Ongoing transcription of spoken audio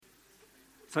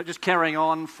So just carrying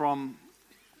on from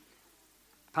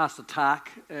Pastor Tak,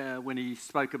 when he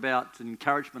spoke about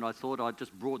encouragement, I thought I'd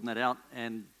just broaden that out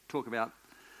and talk about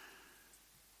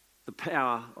the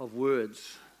power of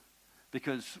words,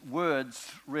 because words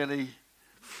really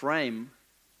frame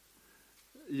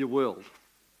your world.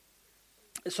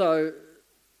 So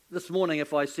this morning,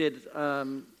 if I said,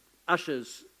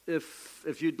 ushers,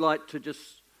 if you'd like to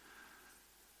just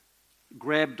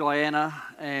grab Diana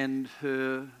and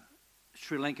her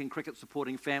Sri Lankan cricket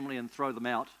supporting family and throw them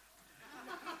out.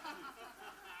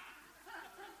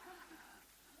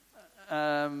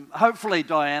 Hopefully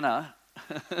Diana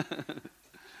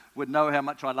would know how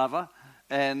much I love her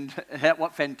and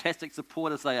what fantastic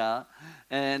supporters they are,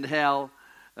 and how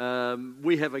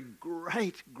we have a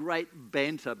great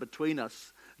banter between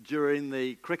us during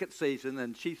the cricket season,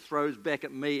 and she throws back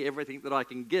at me everything that I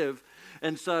can give.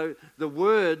 And so the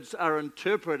words are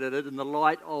interpreted in the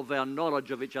light of our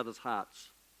knowledge of each other's hearts.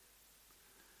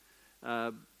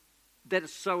 That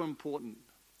is so important,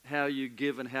 how you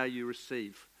give and how you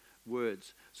receive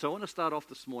words. So I want to start off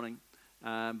this morning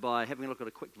by having a look at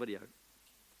a quick video.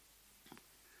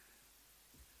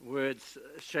 Words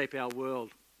shape our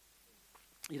world.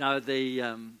 You know, the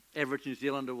average New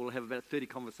Zealander will have about 30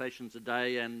 conversations a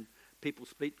day, and people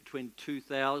speak between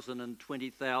 2,000 and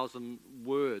 20,000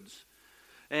 words.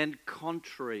 And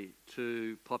contrary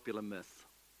to popular myth,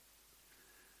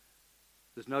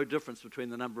 there's no difference between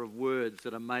the number of words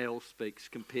that a male speaks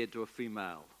compared to a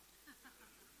female.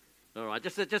 All right,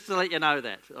 just to let you know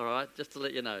that, all right, just to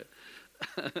let you know.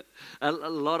 A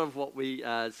lot of what we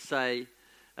say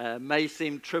may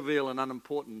seem trivial and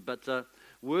unimportant, but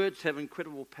words have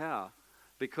incredible power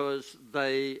because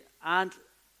they aren't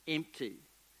empty,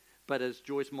 but as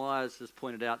Joyce Myers has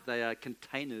pointed out, they are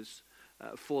containers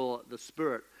for the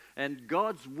Spirit. And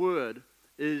God's Word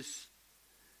is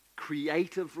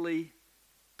creatively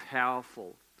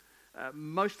powerful.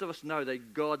 Most of us know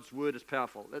that God's Word is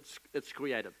powerful. It's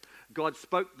creative. God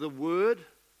spoke the Word,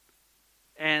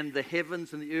 and the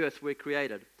heavens and the earth were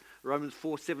created. Romans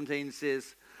 4:17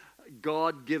 says,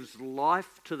 God gives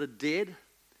life to the dead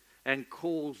and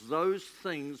calls those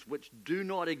things which do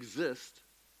not exist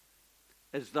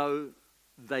as though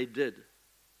they did.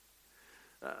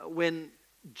 When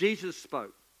Jesus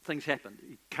spoke, things happened.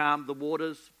 He calmed the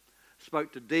waters,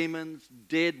 spoke to demons,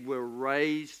 dead were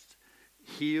raised,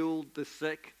 healed the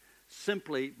sick,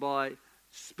 simply by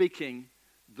speaking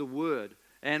the word.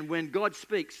 And when God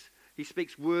speaks, he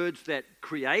speaks words that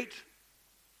create.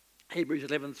 Hebrews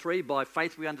 11:3, by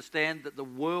faith we understand that the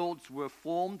worlds were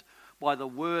formed by the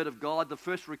word of God. The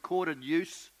first recorded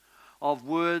use of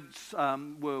words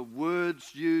were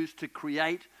words used to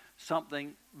create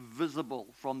something visible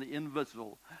from the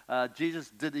invisible. Jesus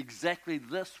did exactly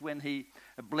this when he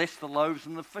blessed the loaves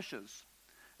and the fishes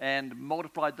and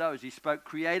multiplied those. He spoke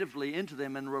creatively into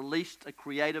them and released a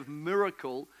creative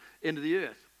miracle into the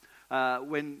earth.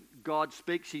 When God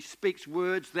speaks, he speaks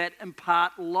words that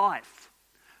impart life.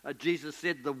 Jesus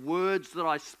said, the words that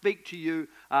I speak to you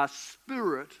are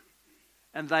spirit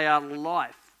and they are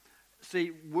life.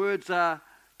 See, words are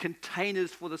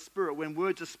containers for the Spirit. When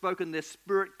words are spoken, their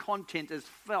spirit content is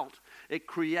felt. It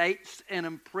creates an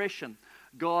impression.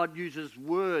 God uses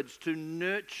words to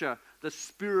nurture the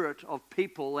spirit of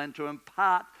people and to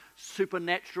impart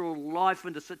supernatural life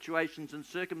into situations and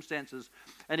circumstances.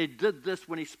 And he did this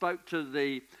when he spoke to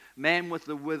the man with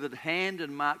the withered hand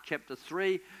in Mark chapter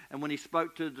 3, and when he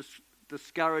spoke to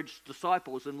discouraged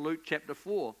disciples in Luke chapter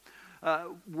 4.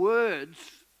 Words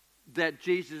that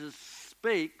Jesus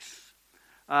speaks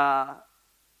are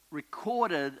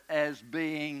recorded as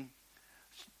being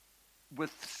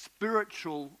with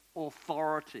spiritual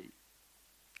authority.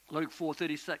 Luke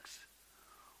 4:36.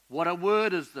 What a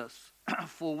word is this?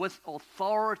 For with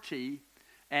authority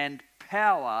and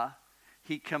power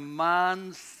he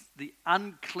commands the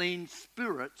unclean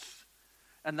spirits,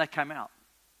 and they come out.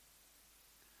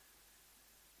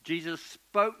 Jesus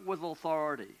spoke with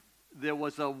authority. There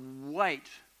was a weight,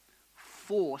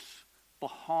 force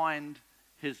behind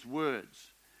his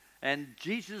words. And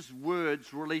Jesus'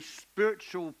 words released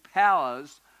spiritual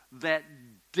powers that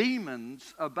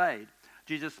demons obeyed.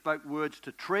 Jesus spoke words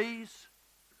to trees,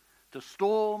 to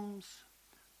storms,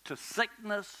 to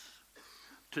sickness,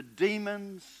 to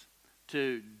demons,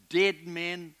 to dead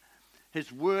men.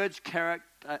 His words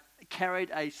carried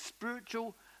a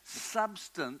spiritual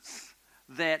substance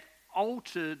that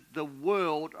altered the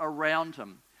world around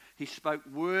him. He spoke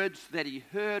words that he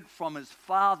heard from his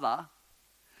Father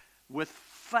with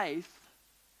faith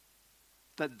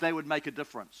that they would make a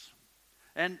difference.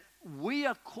 And we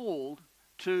are called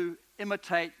to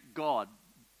imitate God.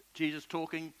 Jesus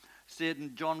talking said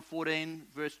in John 14,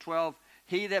 verse 12,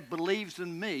 he that believes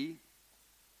in me,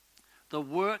 the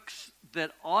works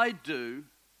that I do,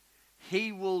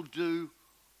 he will do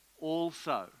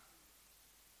also.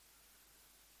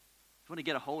 You want to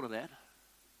get a hold of that?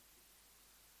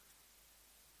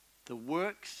 The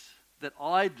works that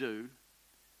I do,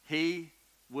 he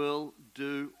will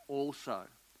do also.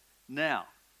 Now,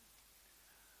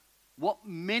 what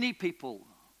many people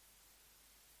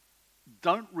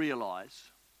don't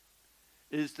realize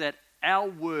is that our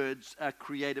words are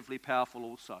creatively powerful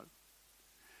also.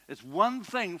 It's one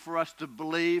thing for us to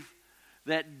believe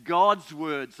that God's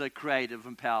words are creative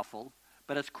and powerful,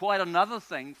 but it's quite another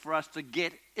thing for us to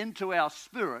get into our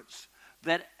spirits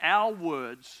that our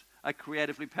words are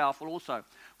creatively powerful also.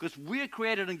 Because we're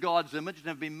created in God's image and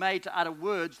have been made to utter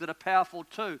words that are powerful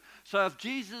too. So if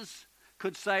Jesus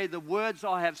could say, the words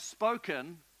I have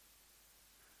spoken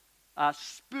are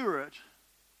spirit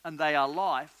and they are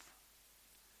life,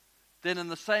 then in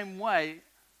the same way,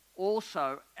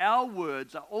 also, our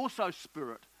words are also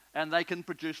spirit and they can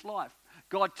produce life.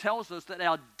 God tells us that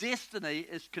our destiny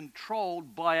is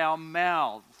controlled by our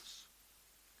mouths.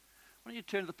 Why don't you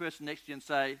turn to the person next to you and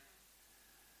say,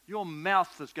 your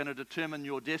mouth is going to determine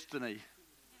your destiny.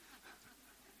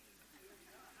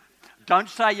 Don't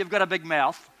say you've got a big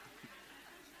mouth.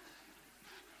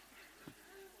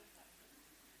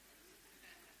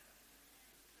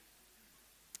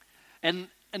 In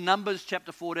Numbers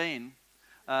chapter 14,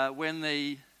 when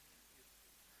the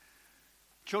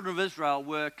children of Israel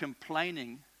were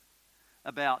complaining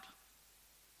about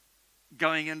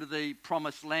going into the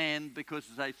promised land because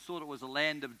they thought it was a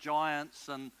land of giants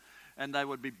and they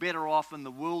would be better off in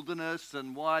the wilderness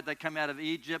and why they come out of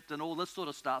Egypt and all this sort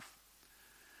of stuff,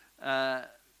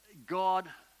 God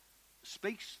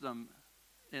speaks to them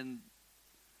in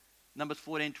Numbers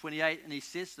 14:28, and he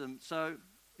says to them, so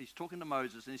he's talking to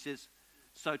Moses, and he says,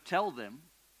 so tell them,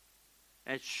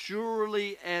 as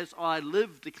surely as I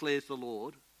live, declares the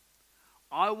Lord,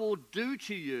 I will do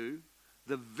to you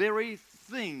the very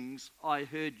things I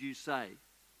heard you say.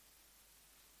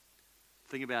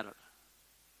 Think about it.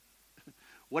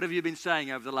 What have you been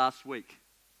saying over the last week?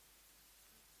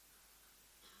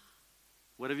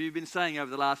 What have you been saying over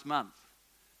the last month?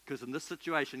 Because in this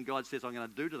situation, God says, I'm going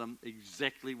to do to them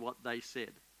exactly what they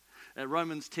said.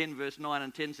 Romans 10, verse 9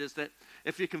 and 10 says that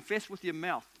if you confess with your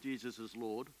mouth Jesus is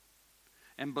Lord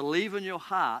and believe in your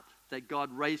heart that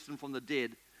God raised him from the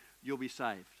dead, you'll be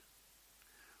saved.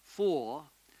 For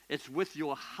it's with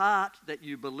your heart that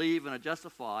you believe and are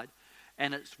justified,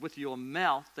 and it's with your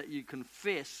mouth that you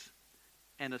confess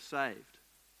and are saved.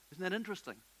 Isn't that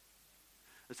interesting?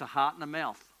 It's a heart and a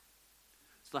mouth.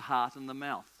 It's the heart and the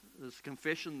mouth. There's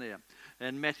confession there.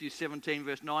 And Matthew 17,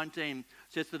 verse 19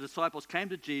 says the disciples came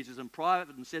to Jesus in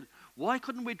private and said, why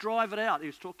couldn't we drive it out? He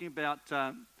was talking about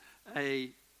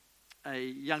a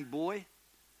young boy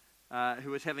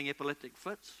who was having epileptic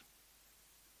fits.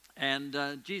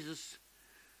 And Jesus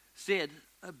said,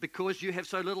 because you have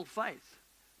so little faith.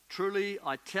 Truly,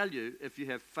 I tell you, if you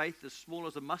have faith as small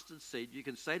as a mustard seed, you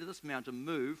can say to this mountain,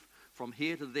 move from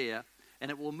here to there, and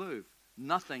it will move.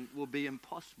 Nothing will be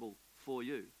impossible for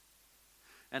you.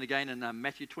 And again in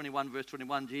Matthew 21, verse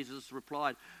 21, Jesus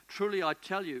replied, truly I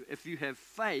tell you, if you have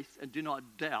faith and do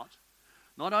not doubt,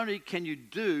 not only can you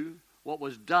do what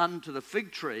was done to the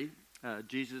fig tree,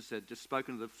 Jesus had just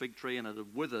spoken to the fig tree and it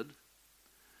had withered,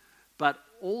 but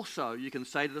also you can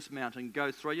say to this mountain,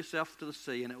 go throw yourself to the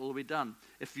sea and it will be done.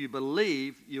 If you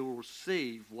believe, you will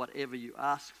receive whatever you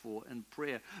ask for in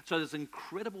prayer. So there's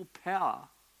incredible power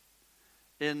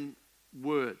in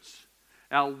words.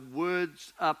 Our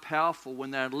words are powerful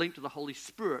when they're linked to the Holy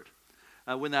Spirit,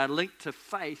 when they're linked to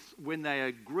faith, when they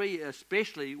agree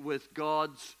especially with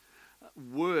God's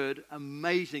word.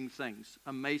 Amazing things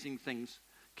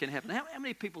can happen. How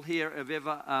many people here have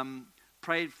ever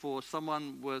prayed for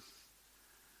someone with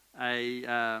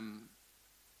a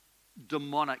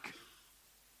demonic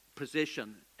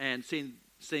possession and seen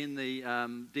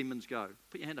the demons go?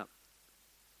 Put your hand up.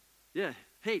 Yeah,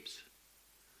 heaps.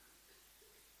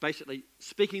 Basically,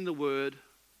 speaking the word,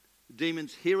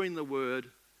 demons hearing the word,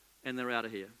 and they're out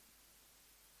of here.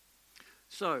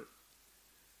 So,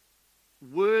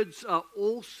 words are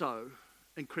also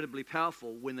incredibly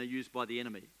powerful when they're used by the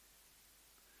enemy.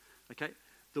 Okay?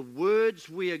 The words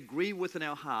we agree with in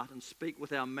our heart and speak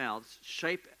with our mouths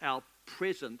shape our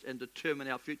present and determine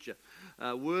our future.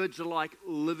 Words are like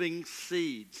living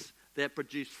seeds that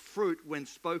produce fruit when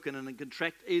spoken and can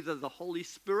attract either the Holy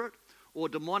Spirit or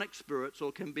demonic spirits,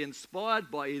 or can be inspired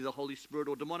by either Holy Spirit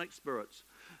or demonic spirits.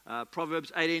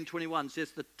 Proverbs 18:21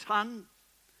 says the tongue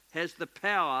has the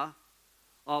power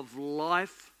of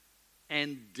life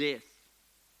and death.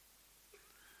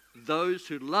 those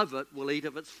who love it will eat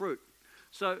of its fruit.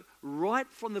 So right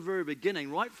from the very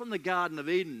beginning, right from the Garden of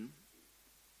Eden,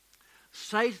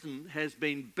 Satan has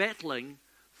been battling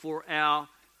for our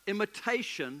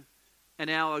imitation and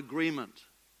our agreement.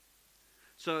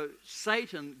 So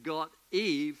Satan got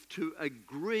Eve to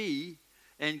agree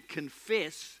and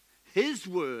confess his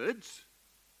words,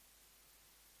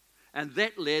 and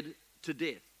that led to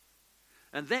death.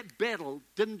 And that battle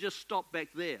didn't just stop back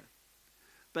there,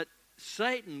 but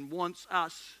Satan wants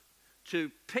us to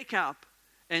pick up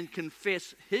and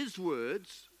confess his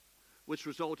words, which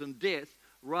result in death,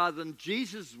 rather than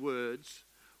Jesus' words,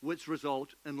 which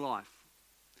result in life.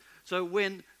 So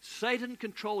when Satan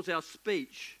controls our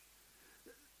speech,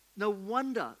 no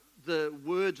wonder the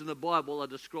words in the Bible are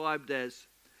described as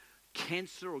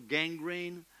cancer or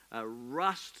gangrene,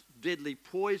 rust, deadly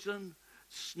poison,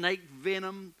 snake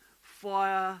venom,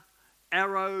 fire,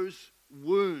 arrows,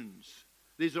 wounds.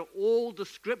 These are all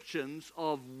descriptions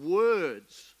of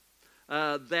words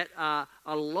that are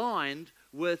aligned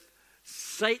with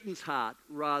Satan's heart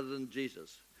rather than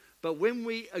Jesus. But when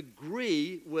we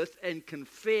agree with and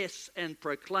confess and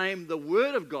proclaim the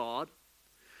Word of God,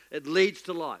 it leads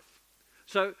to life.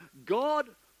 So God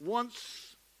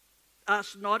wants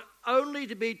us not only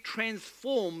to be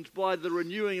transformed by the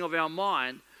renewing of our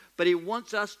mind, but He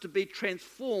wants us to be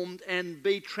transformed and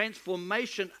be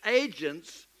transformation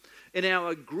agents in our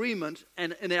agreement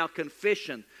and in our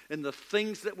confession, in the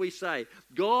things that we say.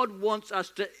 God wants us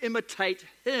to imitate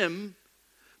Him,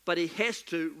 but He has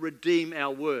to redeem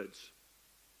our words.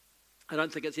 I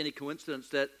don't think it's any coincidence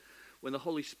that when the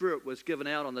Holy Spirit was given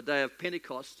out on the day of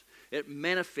Pentecost, it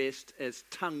manifests as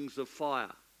tongues of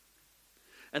fire.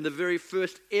 And the very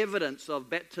first evidence of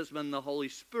baptism in the Holy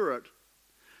Spirit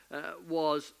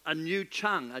was a new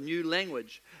tongue, a new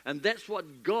language. And that's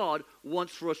what God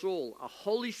wants for us all, a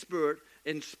Holy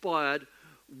Spirit-inspired,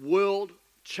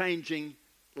 world-changing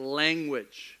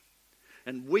language.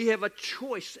 And we have a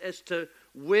choice as to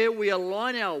where we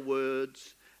align our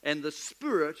words and the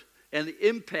Spirit and the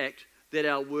impact that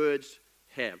our words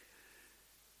have.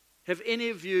 Have any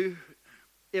of you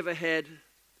ever had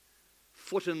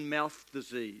foot and mouth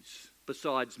disease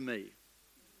besides me?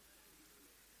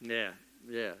 Yeah.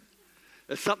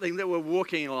 It's something that we're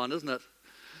working on, isn't it?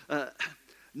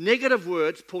 Negative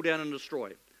words pull down and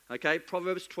destroy. Okay,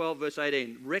 Proverbs 12 verse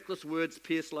 18. Reckless words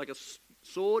pierce like a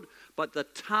sword, but the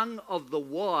tongue of the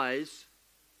wise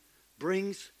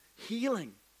brings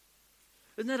healing.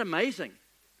 Isn't that amazing?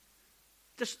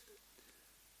 Just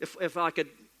if I could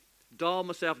dial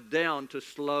myself down to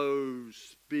slow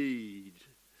speed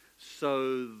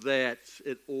so that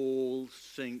it all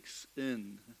sinks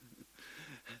in.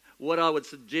 What I would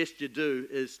suggest you do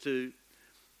is to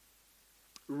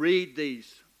read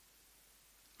these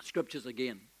scriptures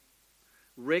again.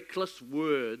 Reckless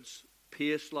words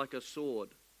pierce like a sword,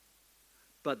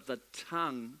 but the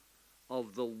tongue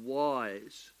of the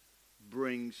wise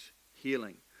brings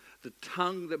healing. The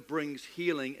tongue that brings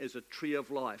healing is a tree of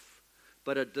life,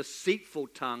 but a deceitful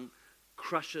tongue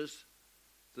crushes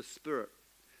the spirit.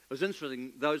 It was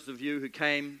interesting, those of you who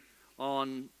came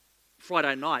on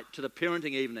Friday night to the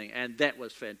parenting evening, and that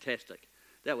was fantastic.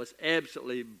 That was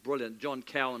absolutely brilliant. John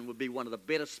Cowan would be one of the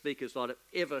better speakers I'd have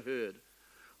ever heard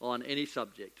on any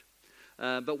subject.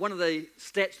 But one of the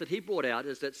stats that he brought out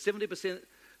is that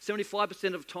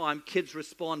 75% of time kids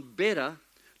respond better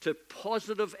to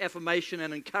positive affirmation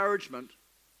and encouragement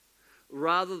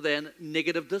rather than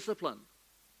negative discipline.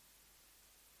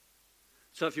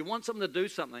 So if you want someone to do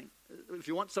something,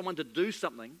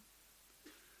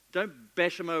 don't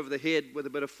bash them over the head with a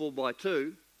bit of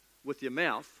 4x2 with your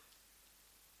mouth.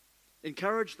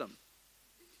 Encourage them.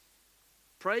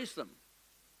 Praise them.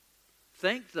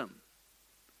 Thank them.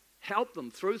 Help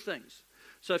them through things.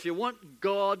 So if you want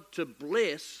God to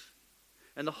bless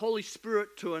and the Holy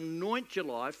Spirit to anoint your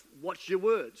life, watch your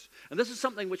words. And this is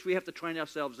something which we have to train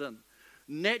ourselves in.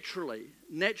 Naturally,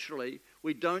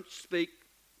 we don't speak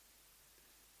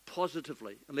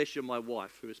positively unless you're my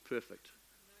wife, who is perfect.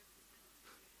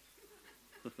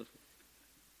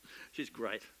 She's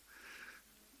great.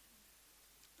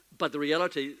 But the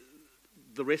reality,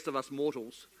 the rest of us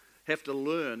mortals have to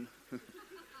learn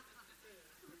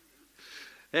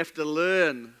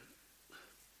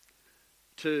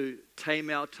to tame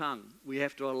our tongue. We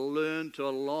have to learn to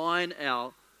align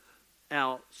our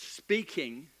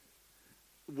speaking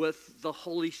with the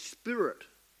Holy Spirit.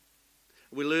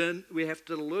 We have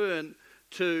to learn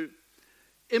to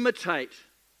imitate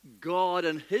God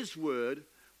and His Word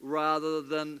rather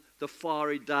than the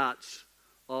fiery darts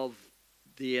of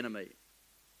the enemy.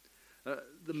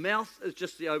 The mouth is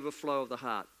just the overflow of the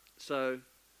heart. So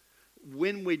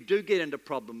when we do get into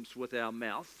problems with our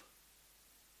mouth,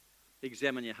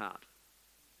 examine your heart,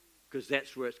 because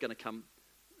that's where it's going to come.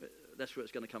 That's where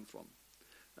it's going to come from.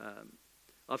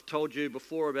 I've told you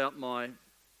before about my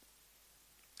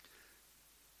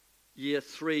year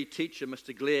 3 teacher,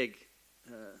 Mr.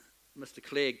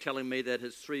 Clegg, telling me that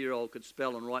his 3-year-old could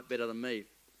spell and write better than me.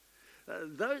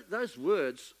 Those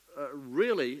words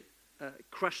really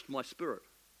crushed my spirit.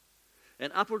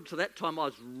 And up until that time, I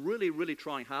was really, really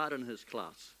trying hard in his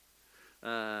class.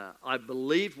 I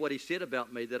believed what he said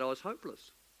about me, that I was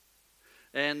hopeless.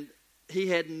 And he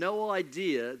had no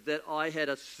idea that I had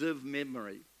a sieve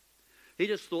memory. He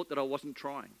just thought that I wasn't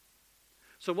trying.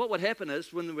 So what would happen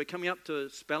is, when we were coming up to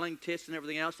spelling tests and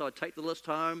everything else, I'd take the list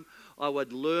home, I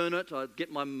would learn it, I'd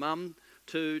get my mum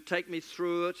to take me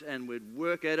through it, and we'd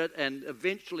work at it, and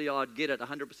eventually I'd get it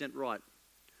 100% right.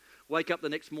 Wake up the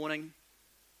next morning,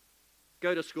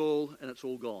 go to school, and it's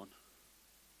all gone.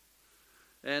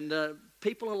 And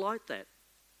people are like that.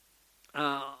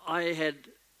 I had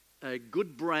a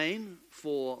good brain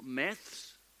for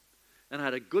maths, and I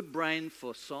had a good brain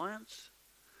for science,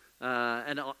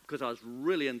 and because I was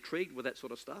really intrigued with that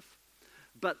sort of stuff.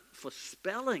 But for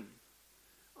spelling,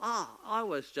 I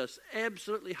was just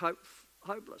absolutely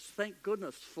hopeless. Thank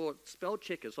goodness for spell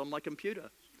checkers on my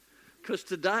computer, because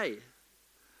today,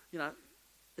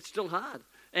 it's still hard.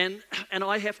 And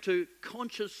I have to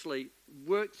consciously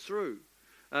work through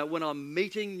when I'm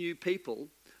meeting new people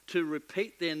to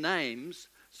repeat their names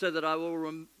so that I will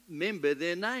remember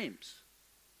their names.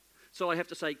 So I have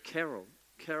to say Carol,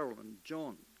 and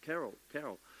John, Carol,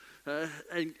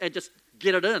 and just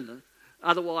get it in.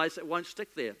 Otherwise, it won't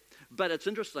stick there. But it's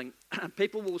interesting.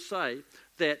 People will say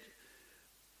that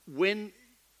when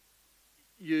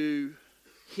you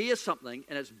hear something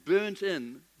and it's burnt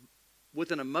in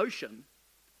with an emotion,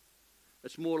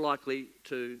 it's more likely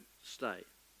to stay.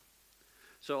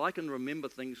 So I can remember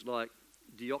things like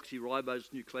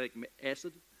deoxyribose nucleic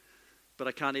acid, but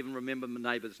I can't even remember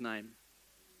my neighbour's name.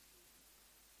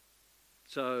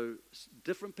 So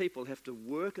different people have to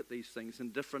work at these things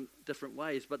in different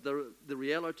ways. But the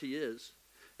reality is,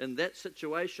 in that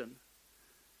situation,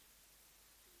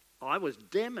 I was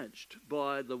damaged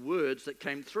by the words that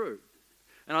came through.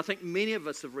 And I think many of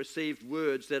us have received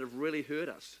words that have really hurt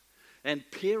us. And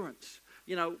parents,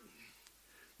 you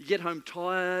get home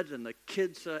tired and the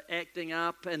kids are acting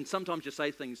up, and sometimes you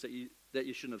say things that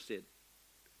you shouldn't have said.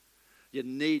 You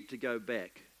need to go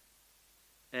back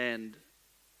and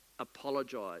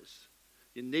apologize.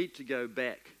 You need to go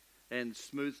back and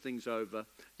smooth things over.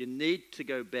 You need to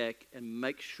go back and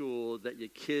make sure that your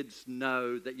kids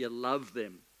know that you love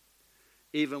them,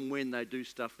 even when they do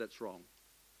stuff that's wrong.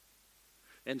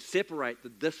 And separate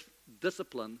the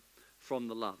discipline from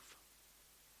the love.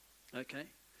 Okay?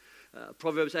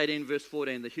 Proverbs 18 verse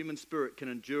 14, the human spirit can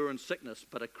endure in sickness,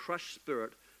 but a crushed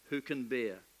spirit who can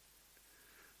bear?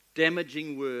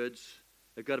 Damaging words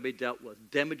have got to be dealt with.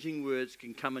 Damaging words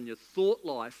can come in your thought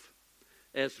life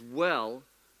as well,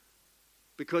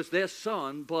 because they're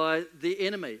sown by the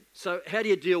enemy. So how do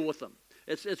you deal with them?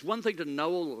 It's one thing to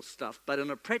know all this stuff, but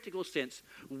in a practical sense,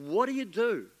 what do you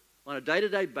do on a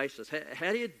day-to-day basis?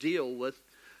 How do you deal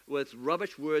with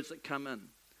rubbish words that come in?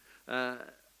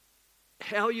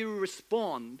 How you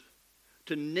respond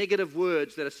to negative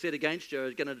words that are said against you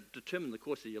is going to determine the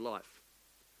course of your life.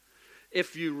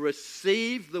 If you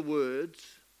receive the words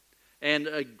and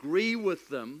agree with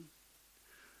them,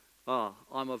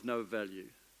 I'm of no value.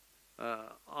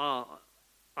 I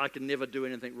can never do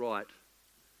anything right.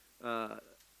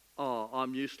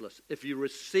 I'm useless. If you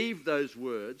receive those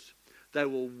words, they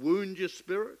will wound your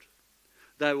spirit.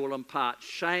 They will impart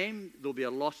shame. There'll be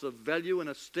a loss of value and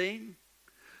esteem.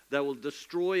 They will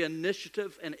destroy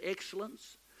initiative and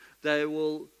excellence. They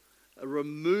will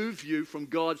remove you from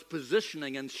God's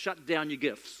positioning and shut down your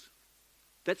gifts.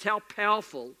 That's how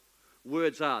powerful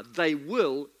words are. They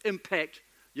will impact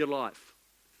your life.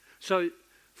 So,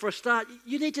 for a start,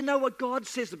 you need to know what God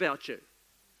says about you.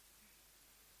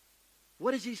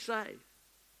 What does he say?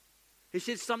 He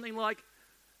says something like,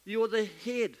 you're the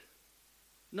head,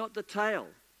 not the tail.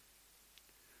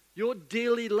 You're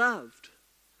dearly loved.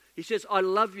 He says, I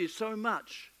love you so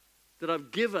much that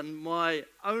I've given my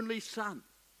only son,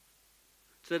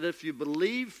 so that if you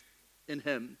believe in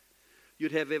him,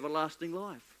 you'd have everlasting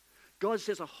life. God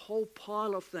says a whole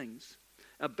pile of things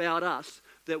about us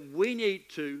that we need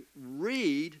to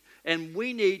read, and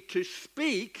we need to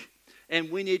speak, and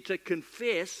we need to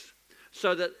confess,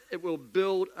 so that it will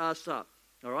build us up.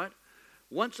 All right?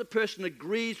 Once a person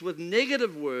agrees with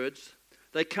negative words,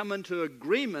 they come into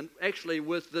agreement actually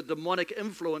with the demonic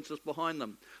influences behind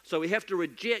them. So we have to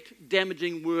reject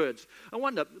damaging words. I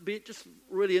wonder, it'd be just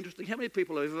really interesting, how many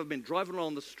people have ever been driving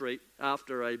along the street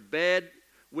after a bad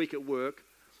week at work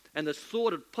and this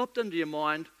thought had popped into your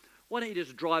mind, why don't you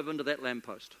just drive into that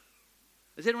lamppost?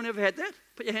 Has anyone ever had that?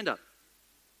 Put your hand up.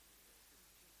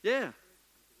 Yeah.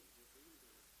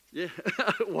 Yeah.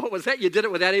 What was that? You did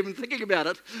it without even thinking about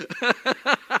it.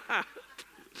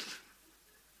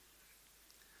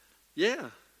 Yeah.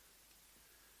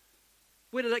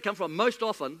 Where did that come from? Most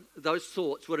often, those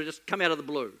thoughts would have just come out of the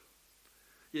blue.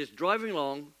 You're just driving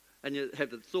along and you have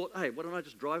the thought, hey, why don't I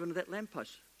just drive into that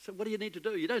lamppost? So what do you need to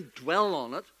do? You don't dwell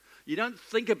on it. You don't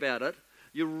think about it.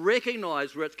 You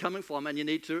recognize where it's coming from and you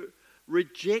need to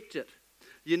reject it.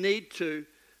 You need to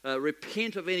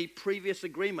repent of any previous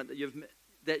agreement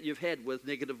that you've had with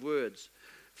negative words.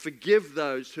 Forgive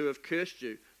those who have cursed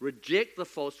you. Reject the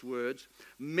false words.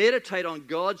 Meditate on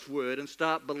God's word and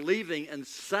start believing and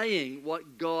saying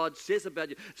what God says about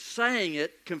you. Saying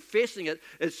it, confessing it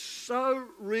is so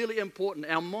really important.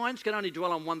 Our minds can only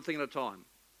dwell on one thing at a time.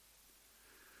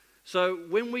 So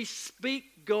when we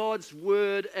speak God's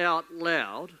word out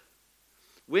loud,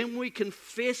 when we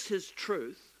confess his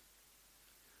truth,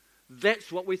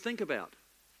 that's what we think about.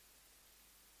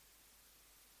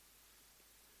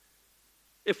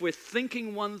 If we're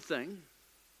thinking one thing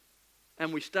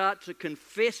and we start to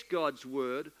confess God's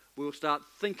word, we'll start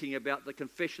thinking about the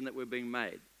confession that we're being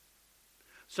made.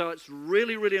 So it's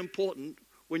really, really important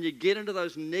when you get into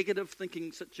those negative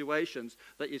thinking situations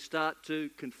that you start to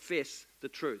confess the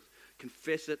truth.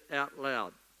 Confess it out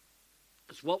loud.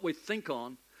 It's what we think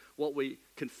on, what we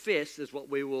confess is what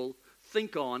we will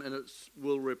think on, and it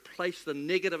will replace the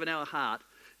negative in our heart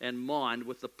and mind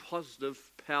with the positive,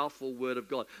 powerful word of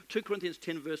God. 2 Corinthians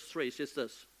 10 verse 3 says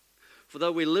this, for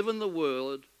though we live in the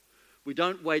world, we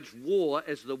don't wage war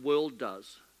as the world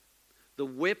does. The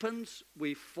weapons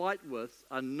we fight with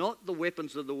are not the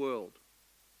weapons of the world.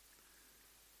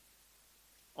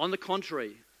 On the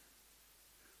contrary,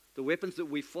 the weapons that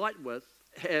we fight with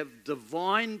have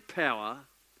divine power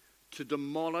to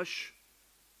demolish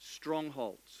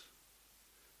strongholds.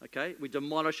 Okay? We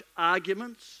demolish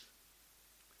arguments.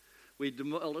 We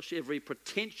demolish every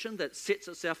pretension that sets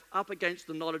itself up against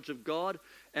the knowledge of God,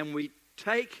 and we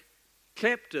take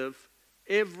captive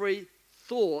every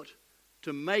thought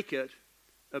to make it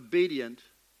obedient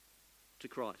to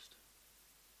Christ.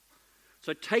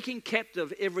 So taking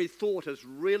captive every thought is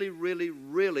really, really,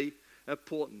 really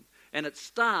important. And it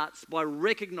starts by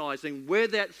recognizing where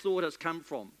that thought has come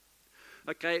from.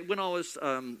 Okay, when I was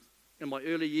in my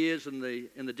early years in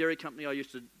the dairy company, I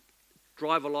used to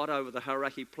drive a lot over the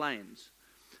Hauraki Plains.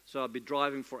 So I'd be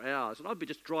driving for hours, and I'd be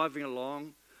just driving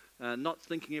along, not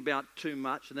thinking about too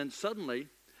much, and then suddenly,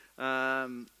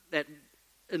 during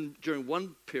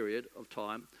one period of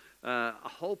time, a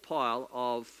whole pile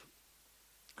of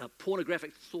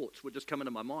pornographic thoughts would just come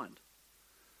into my mind.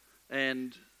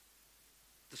 And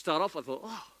to start off, I thought,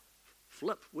 oh,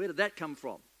 flip, where did that come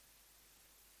from?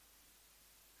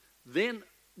 Then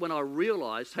when I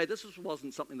realized, hey, this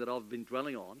wasn't something that I've been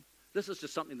dwelling on, this is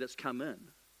just something that's come in.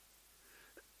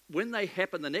 When they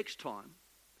happened the next time,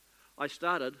 I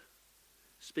started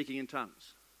speaking in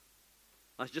tongues.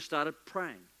 I just started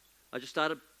praying. I just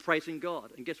started praising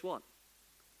God. And guess what?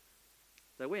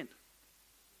 They went.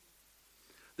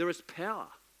 There is power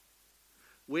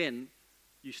when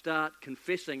you start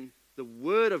confessing the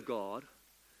word of God,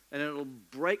 and it'll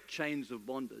break chains of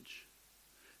bondage,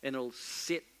 and it'll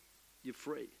set you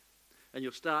free. And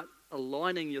you'll start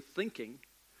aligning your thinking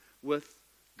with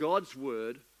God's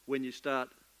word when you start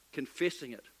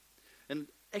confessing it. And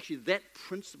actually that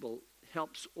principle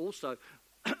helps also.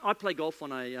 I play golf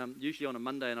usually on a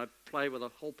Monday, and I play with a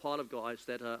whole pile of guys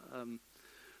that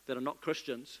are not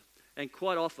Christians. And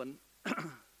quite often,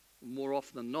 more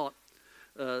often than not,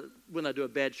 when they do a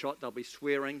bad shot, they'll be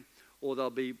swearing or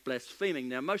they'll be blaspheming.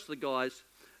 Now, most of the guys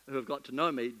who have got to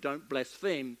know me don't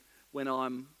blaspheme when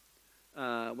I'm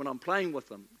playing with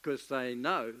them, because they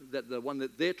know that the one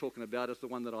that they're talking about is the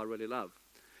one that I really love.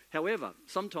 However,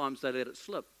 sometimes they let it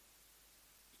slip.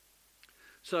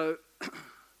 So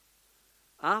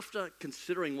after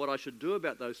considering what I should do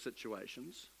about those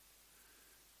situations,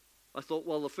 I thought,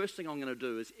 well, the first thing I'm going to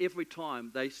do is every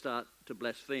time they start to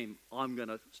blaspheme, I'm going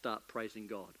to start praising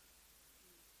God.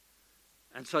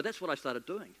 And so that's what I started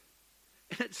doing.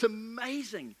 And it's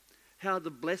amazing how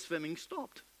the blaspheming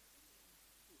stopped.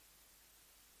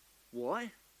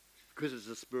 Why? Because it's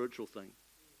a spiritual thing.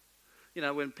 You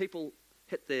know, when people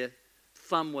hit their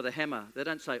thumb with a hammer, they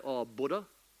don't say, oh, Buddha.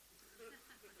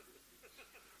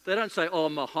 They don't say, oh,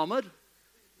 Muhammad.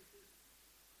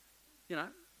 You know,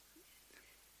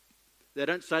 they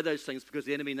don't say those things because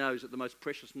the enemy knows that the most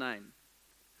precious name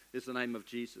is the name of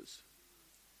Jesus.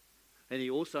 And he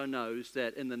also knows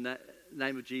that in the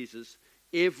name of Jesus,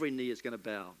 every knee is going to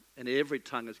bow and every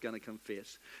tongue is going to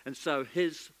confess. And so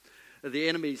the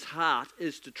enemy's heart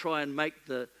is to try and make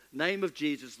the name of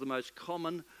Jesus the most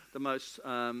common, the most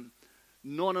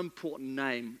non-important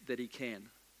name that he can.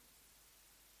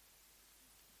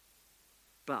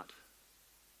 But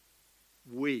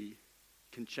we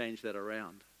can change that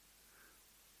around.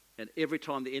 And every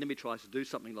time the enemy tries to do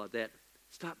something like that,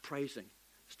 start praising,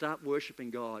 start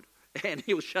worshiping God, and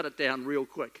he'll shut it down real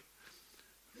quick.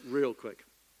 Real quick.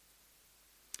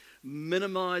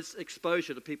 Minimize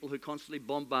exposure to people who constantly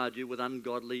bombard you with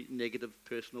ungodly, negative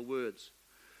personal words.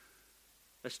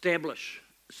 Establish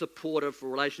supportive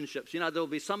relationships. You know, there'll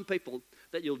be some people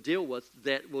that you'll deal with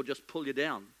that will just pull you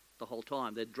down the whole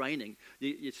time. They're draining.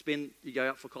 You go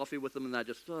out for coffee with them and they're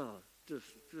just.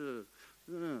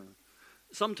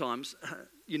 Sometimes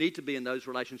you need to be in those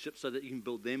relationships so that you can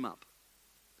build them up.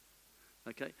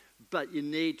 Okay? But you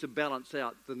need to balance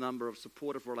out the number of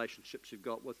supportive relationships you've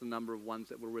got with the number of ones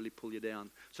that will really pull you down.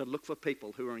 So look for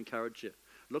people who will encourage you.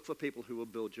 Look for people who will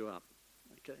build you up.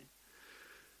 Okay?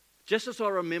 Just as I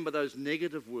remember those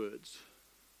negative words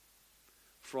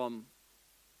from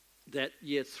that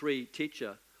year 3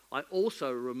 teacher, I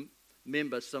also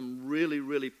remember some really,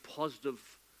 really positive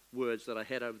words that I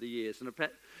had over the years. And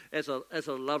as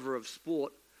a lover of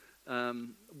sport,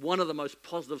 one of the most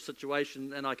positive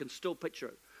situations, and I can still picture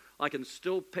it. I can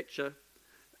still picture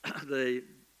the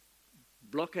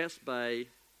Blockhouse Bay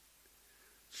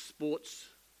sports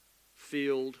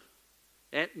field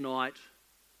at night,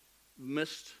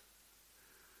 mist.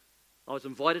 I was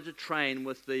invited to train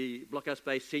with the Blockhouse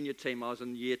Bay senior team. I was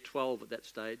in year 12 at that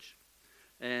stage.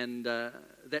 And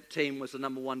that team was the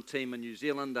number 1 team in New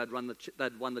Zealand. They'd won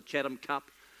the Chatham Cup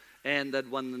and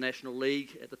they'd won the National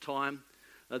League at the time.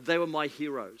 They were my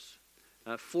heroes.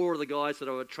 4 of the guys that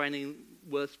I was training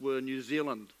with were New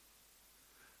Zealand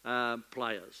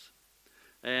players.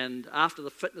 And after the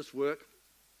fitness work,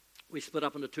 we split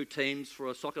up into 2 teams for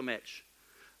a soccer match.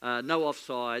 No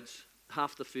offsides,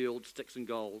 half the field, sticks and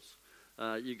goals.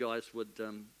 You guys would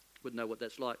know what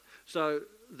that's like. So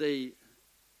the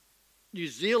New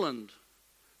Zealand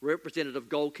representative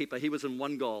goalkeeper, he was in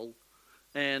one goal,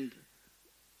 and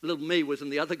little me was in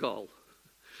the other goal.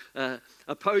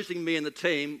 Opposing me in the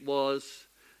team was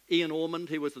Ian Ormond,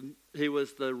 he was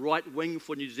the right wing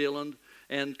for New Zealand,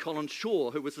 and Colin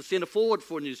Shaw, who was the centre forward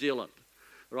for New Zealand.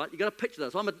 All right, you got to picture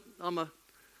this. I'm a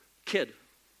kid.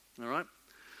 All right.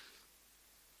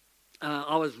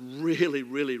 I was really,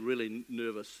 really, really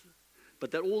nervous,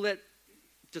 but all that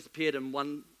disappeared in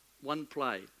one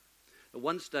play. At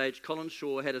one stage, Colin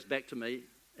Shaw had his back to me,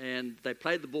 and they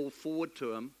played the ball forward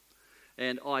to him,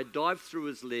 and I dived through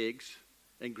his legs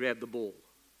and grabbed the ball.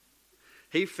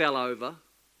 He fell over,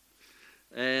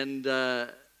 and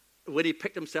when he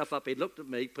picked himself up, he looked at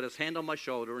me, put his hand on my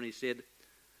shoulder, and he said,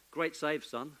 "Great save,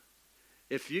 son.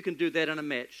 If you can do that in a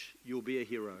match, you'll be a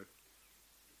hero."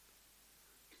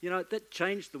 You know, that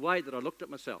changed the way that I looked at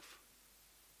myself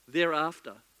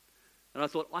thereafter. And I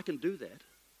thought, I can do that.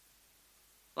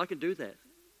 I can do that.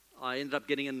 I ended up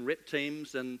getting in rep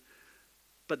teams,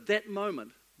 but that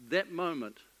moment,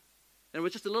 and it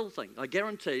was just a little thing. I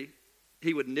guarantee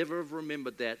he would never have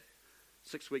remembered that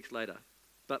 6 weeks later.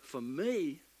 But for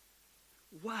me,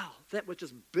 wow, that was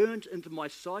just burnt into my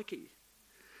psyche.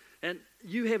 And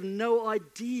you have no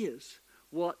ideas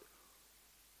what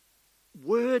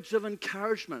words of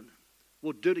encouragement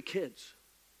will do to kids.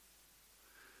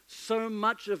 So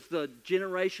much of the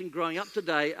generation growing up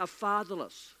today are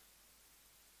fatherless.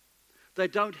 They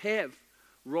don't have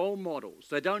role models.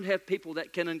 They don't have people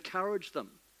that can encourage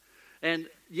them. And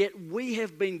yet we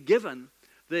have been given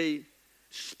the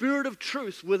spirit of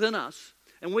truth within us,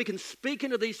 and we can speak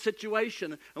into these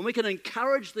situations, and we can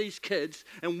encourage these kids,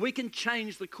 and we can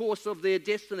change the course of their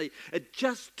destiny. It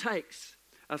just takes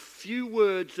a few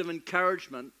words of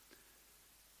encouragement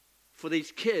for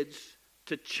these kids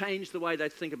to change the way they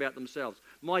think about themselves.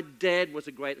 My dad was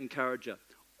a great encourager,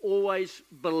 always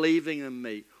believing in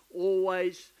me,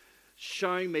 always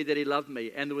showing me that he loved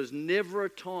me. And there was never a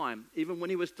time, even when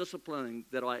he was disciplining,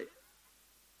 that I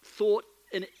thought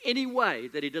in any way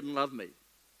that he didn't love me.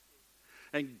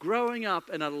 And growing up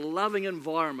in a loving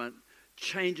environment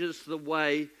changes the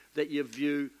way that you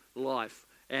view life.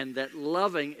 And that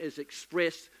loving is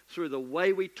expressed through the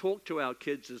way we talk to our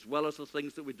kids as well as the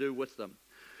things that we do with them.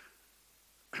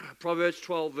 Proverbs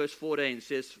 12 verse 14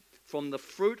 says, "From the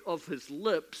fruit of his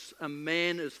lips a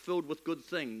man is filled with good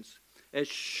things. As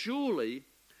surely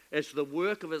as the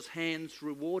work of his hands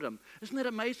reward him. Isn't that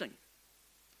amazing?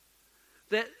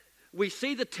 That we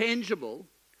see the tangible,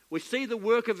 we see the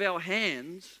work of our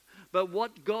hands, but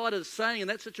what God is saying in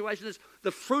that situation is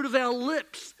the fruit of our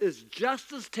lips is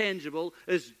just as tangible,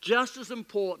 is just as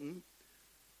important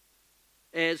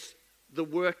as the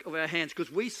work of our hands.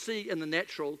 Because we see in the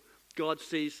natural, God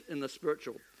sees in the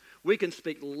spiritual. We can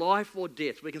speak life or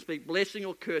death. We can speak blessing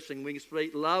or cursing. We can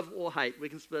speak love or hate. We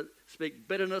can speak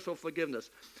bitterness or forgiveness.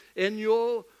 In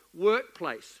your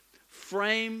workplace,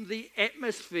 frame the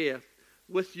atmosphere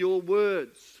with your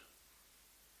words.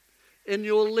 In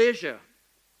your leisure,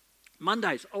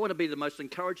 Mondays, I want to be the most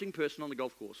encouraging person on the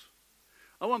golf course.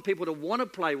 I want people to want to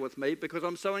play with me because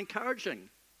I'm so encouraging.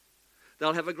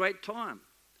 They'll have a great time.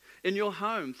 In your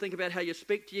home, think about how you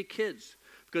speak to your kids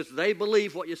because they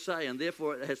believe what you say and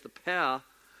therefore it has the power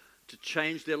to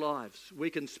change their lives.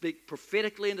 We can speak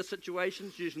prophetically into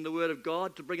situations using the word of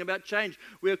God to bring about change.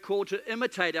 We are called to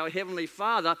imitate our Heavenly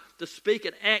Father, to speak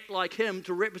and act like Him,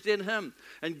 to represent Him.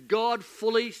 And God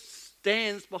fully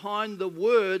stands behind the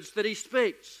words that He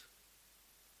speaks.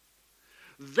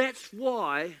 That's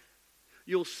why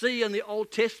you'll see in the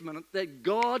Old Testament that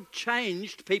God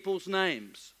changed people's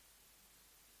names.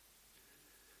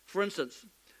 For instance,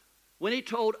 when He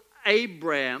told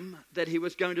Abraham that he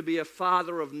was going to be a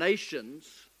father of nations,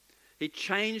 He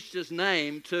changed his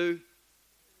name to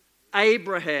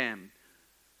Abraham,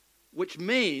 which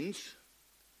means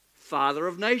father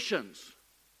of nations.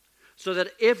 So that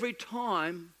every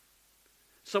time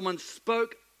someone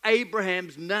spoke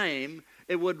Abraham's name,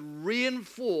 it would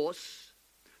reinforce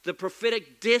the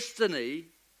prophetic destiny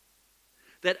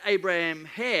that Abraham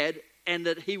had and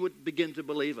that he would begin to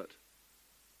believe it.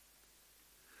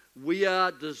 We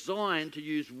are designed to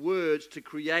use words to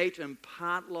create,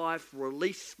 impart life,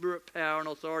 release spirit, power, and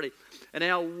authority. And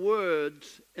our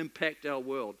words impact our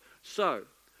world. So,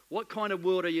 what kind of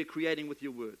world are you creating with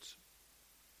your words?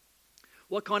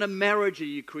 What kind of marriage are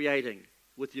you creating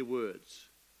with your words?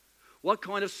 What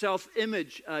kind of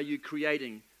self-image are you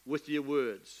creating with your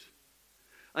words?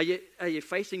 Are you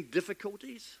facing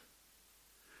difficulties?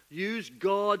 Use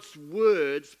God's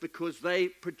words because they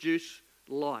produce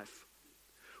life.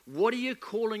 What are you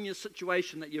calling your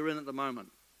situation that you're in at the moment?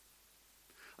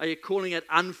 Are you calling it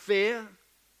unfair?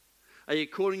 Are you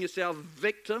calling yourself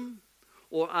victim?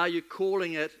 Or are you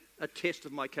calling it a test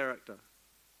of my character?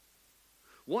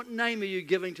 What name are you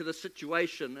giving to the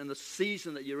situation and the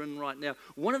season that you're in right now?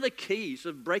 One of the keys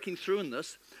of breaking through in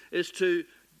this is to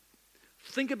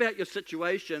think about your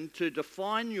situation, to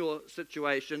define your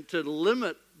situation, to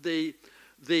limit the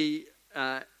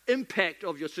impact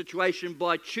of your situation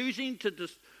by choosing to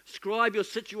describe your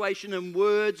situation in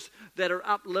words that are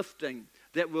uplifting,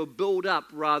 that will build up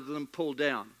rather than pull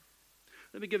down.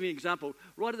 Let me give you an example.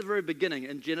 Right at the very beginning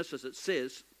in Genesis, it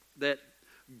says that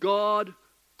God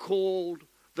called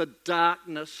the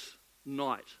darkness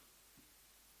night.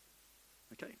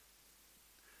 Okay?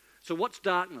 So what's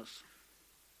darkness?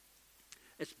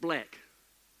 It's black.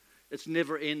 It's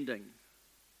never ending.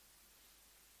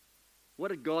 What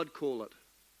did God call it?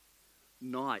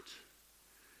 Night.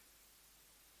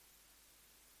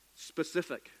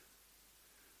 Specific.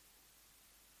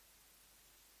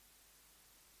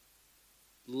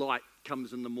 Light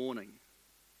comes in the morning.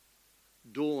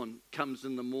 Dawn comes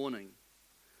in the morning.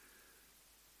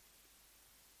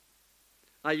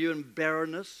 Are you in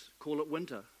barrenness? Call it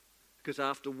winter. Because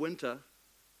after winter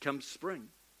comes spring.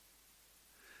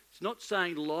 It's not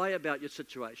saying lie about your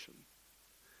situation.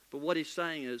 But what he's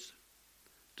saying is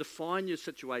define your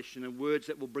situation in words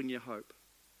that will bring you hope.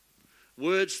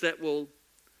 Words that will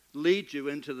lead you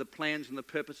into the plans and the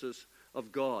purposes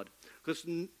of God. Because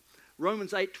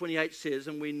Romans 8:28 says,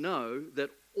 and we know that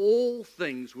all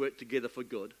things work together for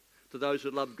good to those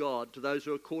who love God, to those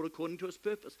who are called according to His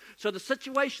purpose. So the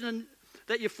situation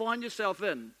that you find yourself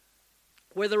in,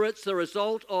 whether it's the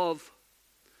result of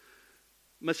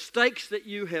mistakes that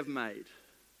you have made,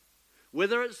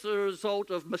 whether it's the result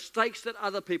of mistakes that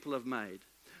other people have made,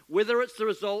 whether it's the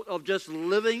result of just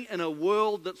living in a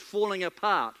world that's falling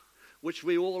apart, which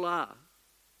we all are,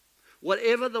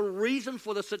 whatever the reason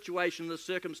for the situation, the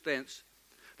circumstance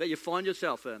that you find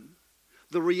yourself in,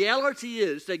 the reality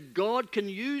is that God can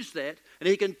use that and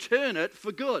He can turn it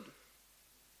for good.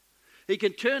 He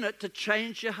can turn it to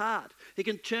change your heart. He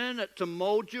can turn it to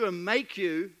mold you and make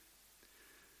you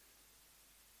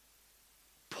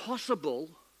possible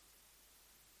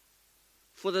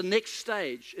for the next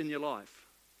stage in your life.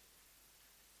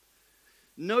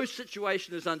 No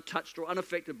situation is untouched or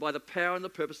unaffected by the power and the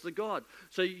purpose of God.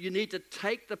 So you need to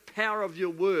take the power of your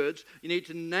words. You need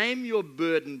to name your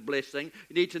burden blessing.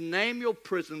 You need to name your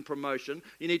prison promotion.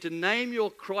 You need to name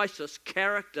your crisis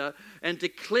character and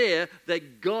declare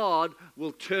that God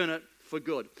will turn it for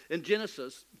good. In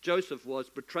Genesis, Joseph was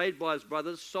betrayed by his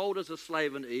brothers, sold as a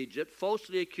slave in Egypt,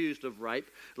 falsely accused of rape,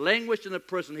 languished in a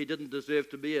prison he didn't deserve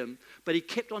to be in, but he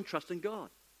kept on trusting God.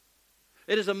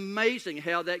 It is amazing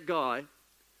how that guy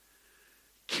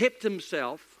kept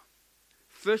himself,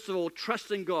 first of all,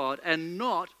 trusting God and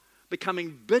not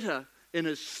becoming bitter in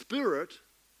his spirit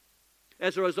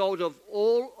as a result of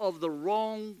all of the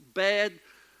wrong, bad,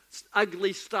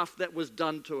 ugly stuff that was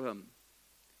done to him.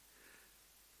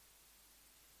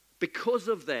 Because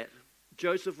of that,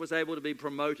 Joseph was able to be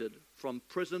promoted from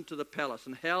prison to the palace.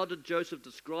 And how did Joseph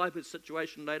describe his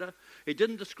situation later? He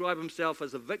didn't describe himself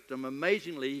as a victim.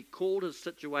 Amazingly, he called his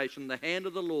situation the hand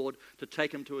of the Lord to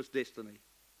take him to his destiny.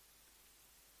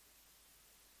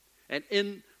 And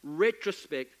in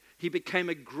retrospect, he became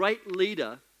a great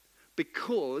leader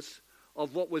because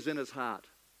of what was in his heart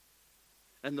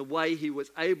and the way he was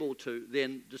able to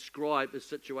then describe his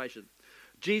situation.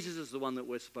 Jesus is the one that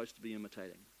we're supposed to be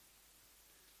imitating.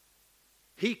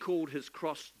 He called his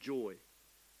cross joy.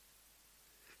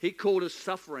 He called his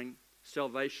suffering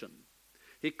salvation.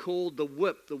 He called the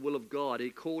whip the will of God.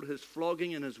 He called his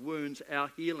flogging and his wounds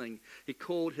our healing. He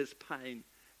called his pain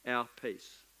our peace.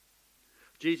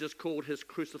 Jesus called his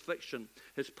crucifixion,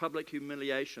 his public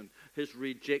humiliation, his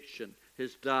rejection,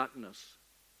 his darkness,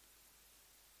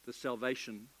 the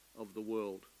salvation of the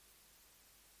world.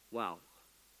 Wow.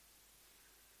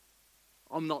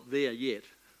 I'm not there yet.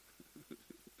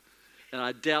 And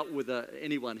I doubt whether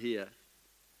anyone here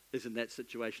is in that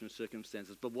situation or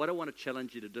circumstances. But what I want to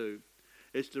challenge you to do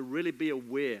is to really be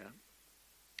aware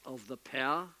of the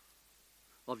power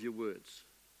of your words.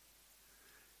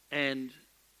 And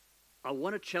I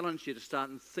want to challenge you to start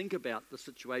and think about the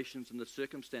situations and the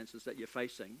circumstances that you're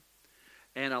facing.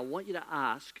 And I want you to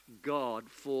ask God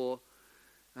for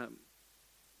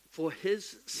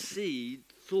his seed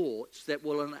thoughts that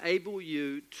will enable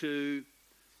you to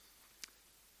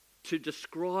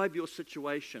describe your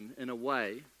situation in a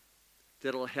way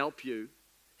that will help you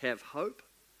have hope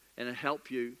and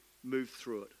help you move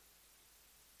through it.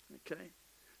 Okay?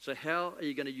 So how are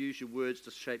you going to use your words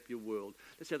to shape your world?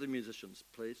 Let's have the musicians,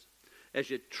 please. As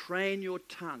you train your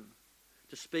tongue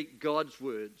to speak God's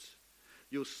words,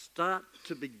 you'll start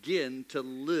to begin to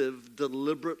live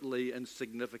deliberately and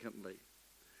significantly.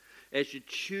 As you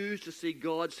choose to see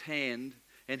God's hand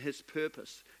and his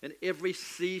purpose in every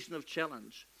season of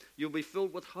challenge, you'll be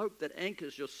filled with hope that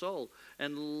anchors your soul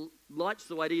and lights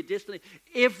the way to your destiny.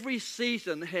 Every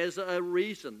season has a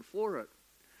reason for it.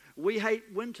 We hate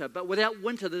winter, but without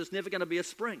winter, there's never going to be a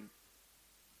spring.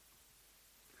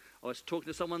 I was talking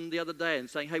to someone the other day and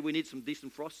saying, hey, we need some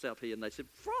decent frosts out here. And they said,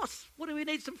 frost? What do we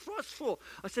need some frost for?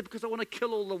 I said, because I want to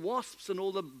kill all the wasps and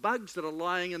all the bugs that are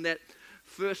lying in that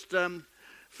first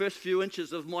few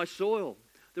inches of my soil.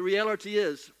 The reality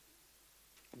is,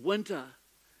 winter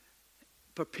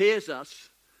prepares us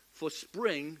for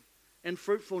spring and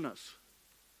fruitfulness.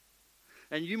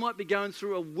 And you might be going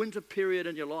through a winter period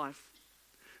in your life,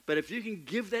 but if you can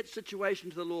give that situation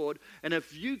to the Lord, and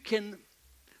if you can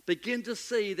begin to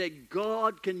see that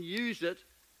God can use it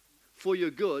for your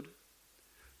good,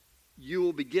 you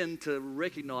will begin to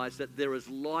recognize that there is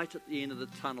light at the end of the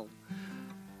tunnel.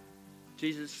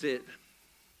 Jesus said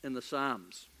in the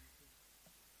Psalms,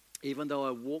 even though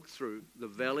I walk through the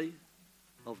valley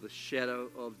of the shadow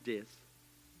of death,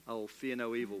 I will fear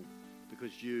no evil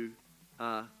because you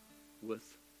are with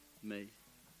me.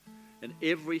 And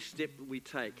every step that we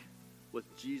take with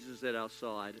Jesus at our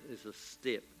side is a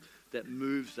step that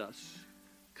moves us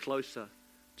closer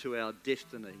to our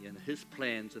destiny and his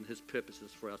plans and his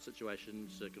purposes for our situation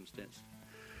and circumstance.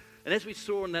 And as we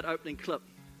saw in that opening clip,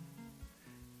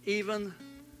 even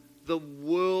the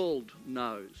world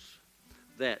knows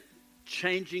that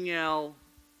changing our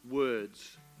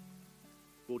words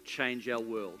will change our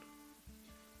world.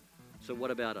 So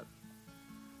what about it?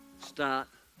 Start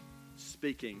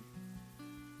speaking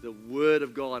the word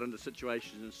of God into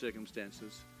situations and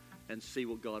circumstances and see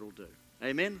what God will do.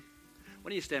 Amen? Why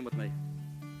don't you stand with me?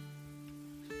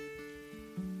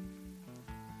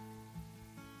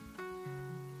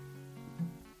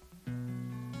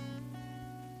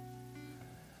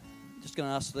 Just going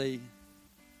to ask the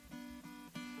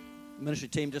ministry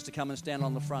team just to come and stand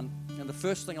on the front. And the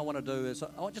first thing I want to do is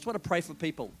I just want to pray for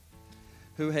people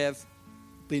who have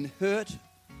been hurt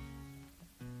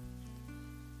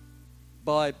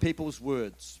by people's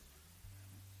words.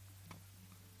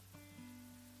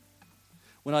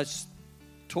 When I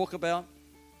talk about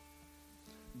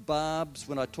barbs,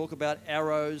 when I talk about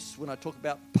arrows, when I talk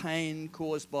about pain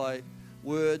caused by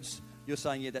words, you're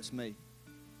saying, yeah, that's me.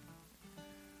 I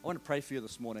want to pray for you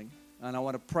this morning, and I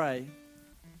want to pray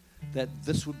that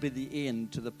this would be the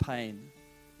end to the pain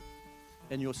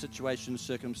in your situation,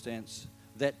 circumstance,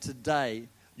 that today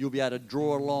you'll be able to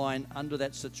draw a line under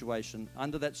that situation,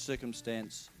 under that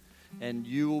circumstance, and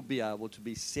you will be able to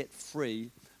be set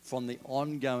free from the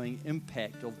ongoing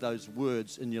impact of those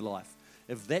words in your life.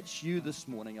 If that's you this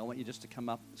morning, I want you just to come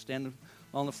up, stand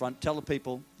on the front, tell the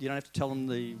people. You don't have to tell them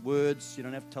the words, you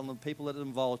don't have to tell them the people that are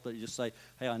involved, but you just say,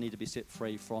 hey, I need to be set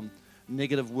free from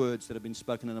negative words that have been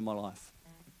spoken into my life.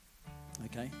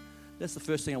 Okay? That's the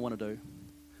first thing I want to do.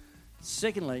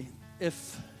 Secondly,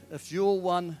 if you're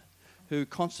one who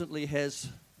constantly has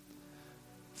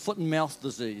foot and mouth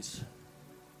disease,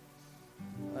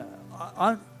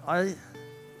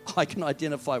 I can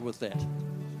identify with that.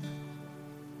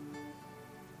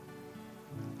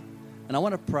 And I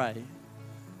want to pray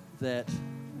that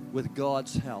with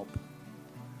God's help,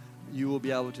 you will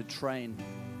be able to train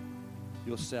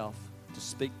yourself to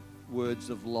speak words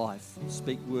of life,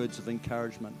 speak words of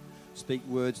encouragement, speak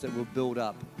words that will build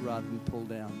up rather than pull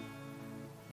down.